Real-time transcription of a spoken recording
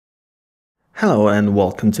Hello and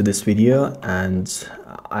welcome to this video, and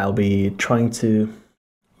I'll be trying to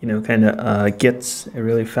get a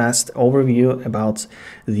really fast overview about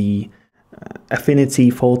the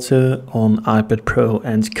Affinity Photo on iPad Pro.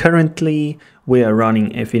 And currently we are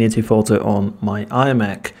running Affinity Photo on my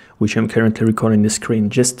iMac, which I'm currently recording the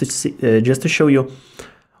screen just to show you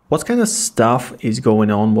what kind of stuff is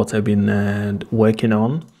going on, what I've been working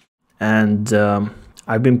on. And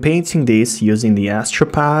I've been painting this using the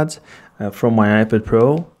Astropad from my iPad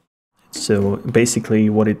Pro. So basically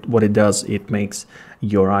what it does, it makes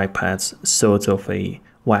your iPad sort of a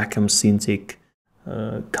Wacom Cintiq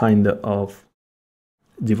kind of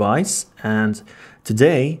device. And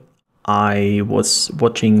today I was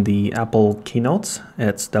watching the Apple keynote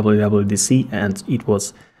at WWDC, and it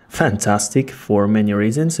was fantastic for many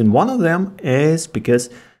reasons. And one of them is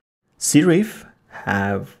because Serif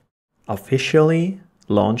have officially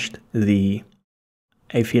launched the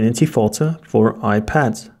Affinity Photo for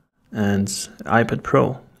iPad and iPad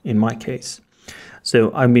Pro in my case.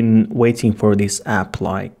 So I've been waiting for this app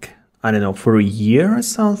like, I don't know, for a year or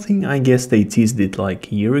something. I guess they teased it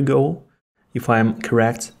like a year ago, if I'm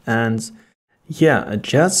correct. And yeah, I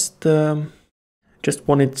just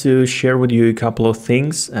wanted to share with you a couple of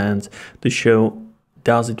things and to show,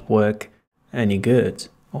 does it work any good?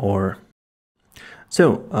 Or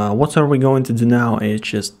so what are we going to do now is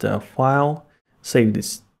just file, save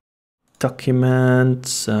this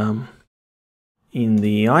document in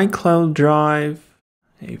the iCloud drive,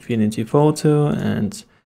 Affinity Photo and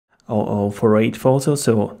 048 Photo.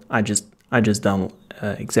 So I just done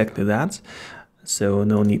exactly that. So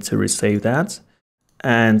no need to resave that.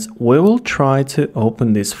 And we will try to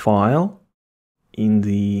open this file in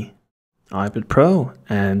the iPad Pro,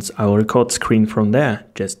 and I will record screen from there.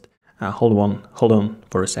 Just hold on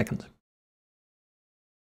for a second.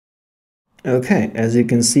 Okay, as you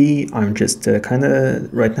can see, I'm just kind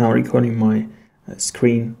of right now recording my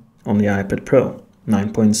screen on the iPad Pro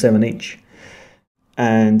 9.7 inch,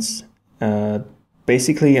 and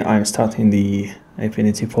basically I'm starting the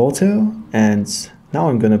Affinity Photo, and now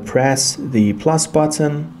I'm gonna press the plus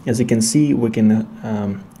button. As you can see, we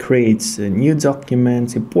can create a new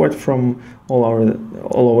document, import from all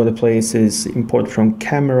over the places, import from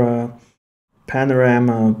camera,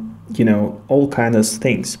 panorama, you know, all kinds of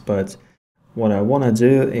things. But what I want to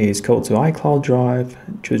do is go to iCloud Drive,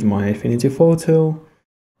 choose my Affinity Photo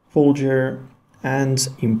folder, and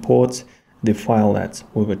import the file that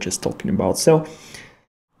we were just talking about. So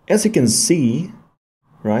as you can see,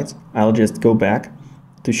 right, I'll just go back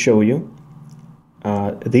to show you.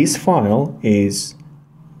 This file is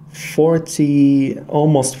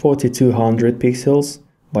almost 4200 pixels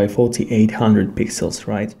by 4800 pixels,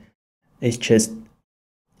 right? It's just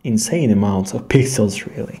insane amounts of pixels,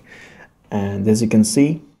 really. And as you can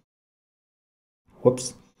see,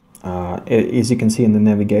 as you can see in the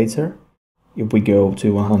navigator, if we go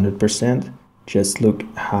to 100%, just look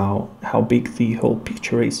how big the whole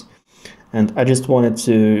picture is. And I just wanted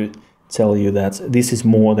to tell you that this is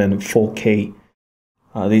more than 4K.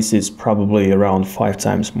 This is probably around 5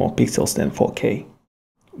 times more pixels than 4K.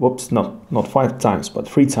 Whoops, not 5 times, but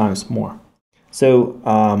 3 times more. So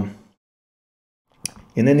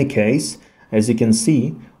in any case, as you can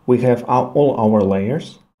see, we have all our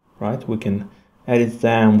layers, right? We can edit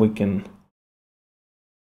them, we can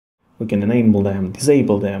enable them,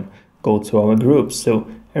 disable them, go to our groups. So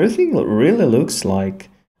everything really looks like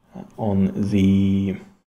on the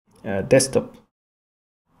desktop.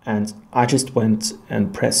 And I just went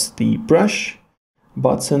and pressed the brush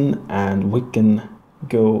button, and we can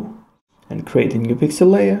go and create a new pixel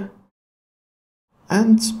layer.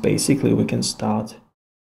 And basically we can start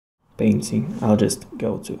painting. I'll just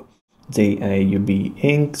go to DAUB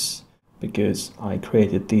inks because I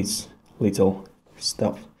created this little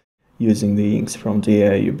stuff using the inks from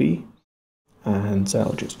DAUB, and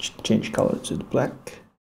I'll just change color to the black,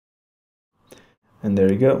 and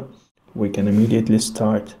there you go. We can immediately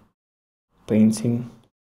start painting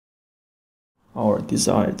our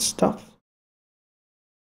desired stuff.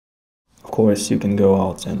 Of course, you can go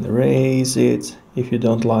out and erase it if you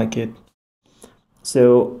don't like it.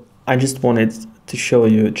 So I just wanted to show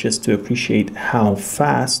you, just to appreciate how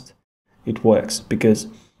fast it works, because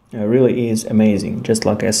it really is amazing. Just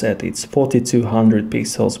like I said, it's 4200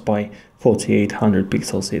 pixels by 4800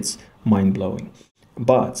 pixels. It's mind-blowing.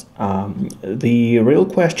 But the real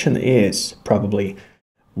question is probably,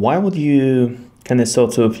 why would you kind of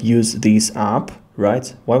sort of use this app,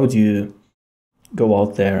 right? Why would you go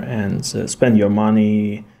out there and spend your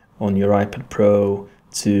money on your iPad Pro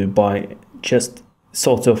to buy just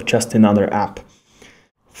another app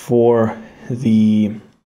for the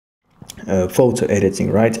photo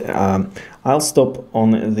editing, right? I'll stop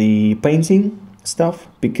on the painting stuff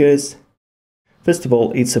because, first of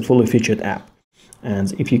all, it's a fully featured app.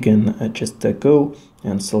 And if you can just go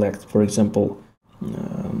and select, for example,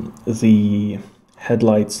 the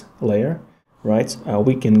headlights layer, right?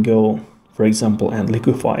 We can go, for example, and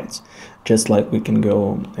liquify it, just like we can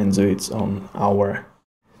go and do it on our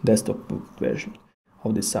desktop version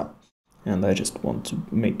of this app. And I just want to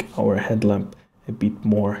make our headlamp a bit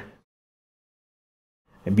more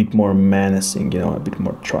menacing, you know, a bit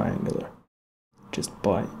more triangular, just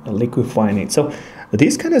by liquifying it. So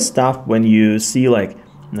this kind of stuff, when you see like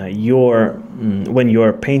when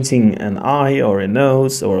you're painting an eye or a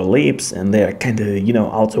nose or lips and they're kind of, you know,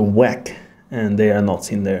 out of whack and they are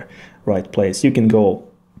not in their right place, you can go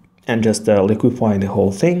and just liquify the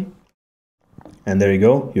whole thing, and there you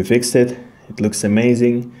go, you fixed it. It looks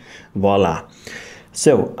amazing. Voila.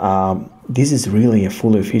 So this is really a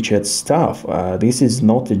fully featured stuff. This is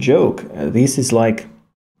not a joke. This is like,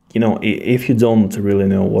 you know, if you don't really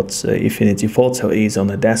know what Affinity Photo is on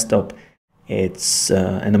a desktop, it's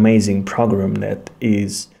an amazing program that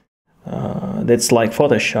is that's like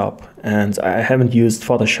Photoshop, and I haven't used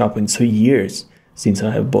Photoshop in 2 years since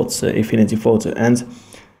I have bought Affinity Photo, and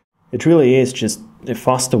it really is just a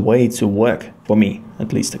faster way to work for me,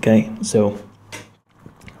 at least. Okay, so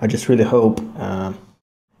I just really hope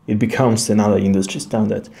it becomes another industry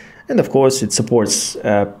standard, and of course it supports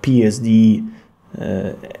PSD,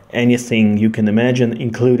 anything you can imagine,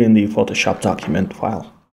 including the Photoshop document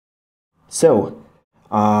file. So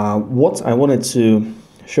what I wanted to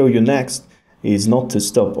show you next is not to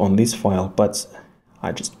stop on this file, but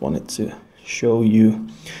I just wanted to show you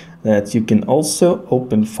that you can also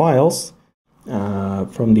open files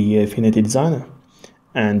from the Affinity Designer,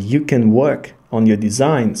 and you can work on your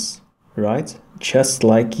designs, right? Just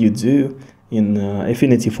like you do in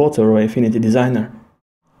Affinity Photo or Affinity Designer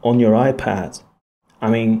on your iPad. I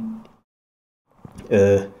mean,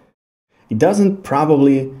 it doesn't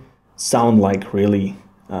probably sound like really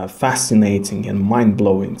fascinating and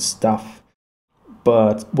mind-blowing stuff,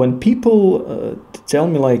 but when people tell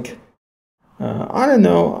me like, I don't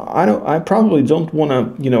know, I probably don't want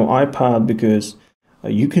a, you know, iPad because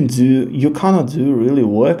you cannot do really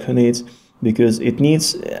work on it because it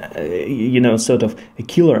needs you know, sort of a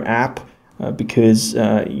killer app, because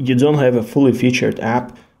you don't have a fully featured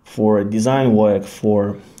app for design work,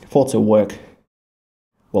 for photo work.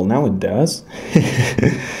 Well, now it does.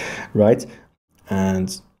 Right?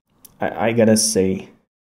 And I gotta say,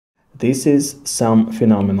 this is some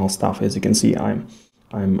phenomenal stuff. As you can see, I'm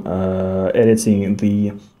editing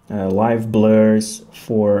the live blurs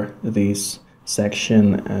for this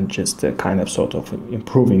section and just kind of sort of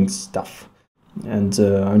improving stuff. And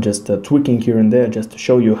I'm just tweaking here and there just to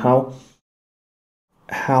show you how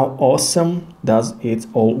awesome does it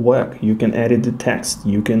all work. You can edit the text,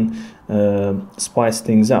 you can spice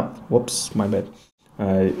things up. Whoops, my bad.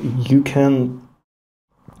 You can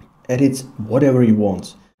edit whatever you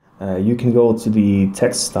want. You can go to the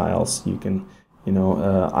text styles. You can, you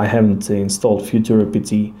know, I haven't installed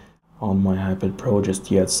Futurity on my iPad Pro just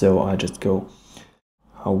yet, so I just go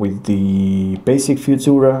with the basic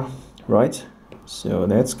Futura, right? So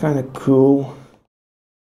that's kind of cool.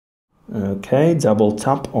 Okay, double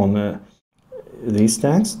tap on this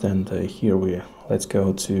text, and here let's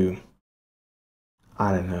go to,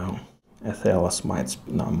 I don't know, FLS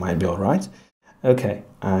might be all right. Okay,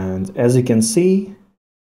 and as you can see,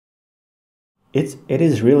 it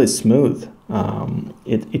is really smooth.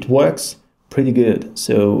 It works pretty good.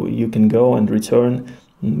 So you can go and return.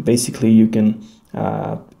 Basically, you can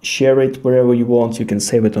share it wherever you want. You can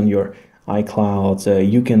save it on your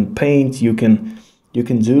iCloud. You can paint. You can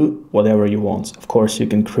do whatever you want. Of course, you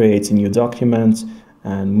can create a new document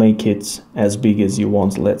and make it as big as you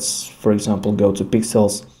want. Let's, for example, go to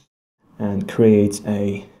pixels and create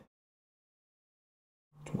a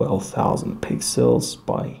 12,000 pixels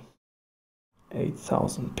by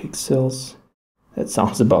 8,000 pixels. That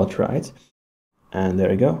sounds about right. And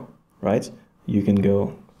there you go, right? You can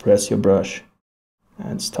go press your brush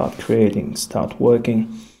and start creating, start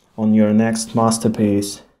working on your next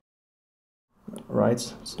masterpiece,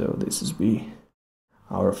 right? So this is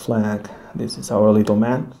our flag. This is our little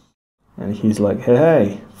man. And he's like,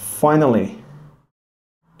 hey, finally.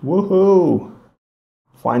 Woohoo!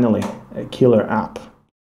 Finally, a killer app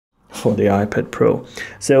for the iPad Pro.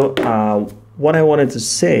 So what I wanted to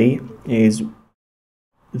say is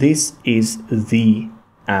this is the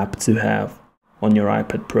app to have on your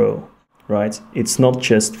iPad Pro, right? It's not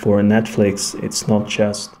just for Netflix. It's not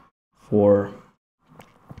just for,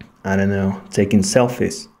 I don't know, taking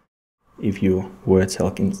selfies. if you were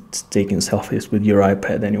taking selfies with your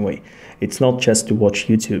iPad anyway. It's not just to watch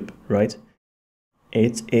YouTube, right?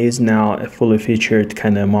 It is now a fully featured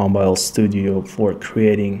kind of mobile studio for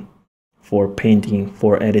creating, for painting,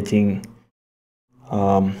 for editing,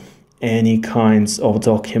 any kinds of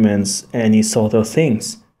documents, any sort of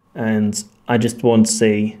things. And I just want to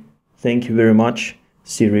say thank you very much,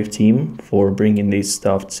 Serif team, for bringing this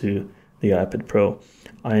stuff to the iPad Pro.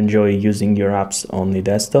 I enjoy using your apps on the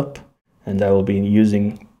desktop, and I will be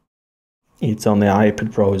using it on the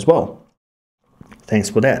iPad Pro as well. Thanks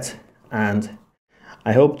for that. And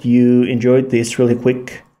I hope you enjoyed this really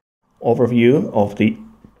quick overview of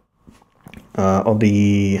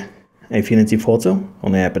the Affinity Photo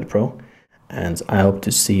on the iPad Pro, and I hope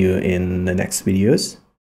to see you in the next videos.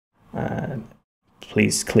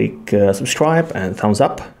 Please click subscribe and thumbs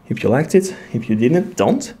up if you liked it. If you didn't,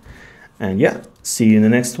 don't. And yeah, see you in the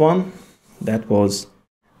next one. That was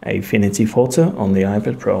Affinity Photo on the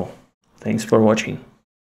iPad Pro. Thanks for watching.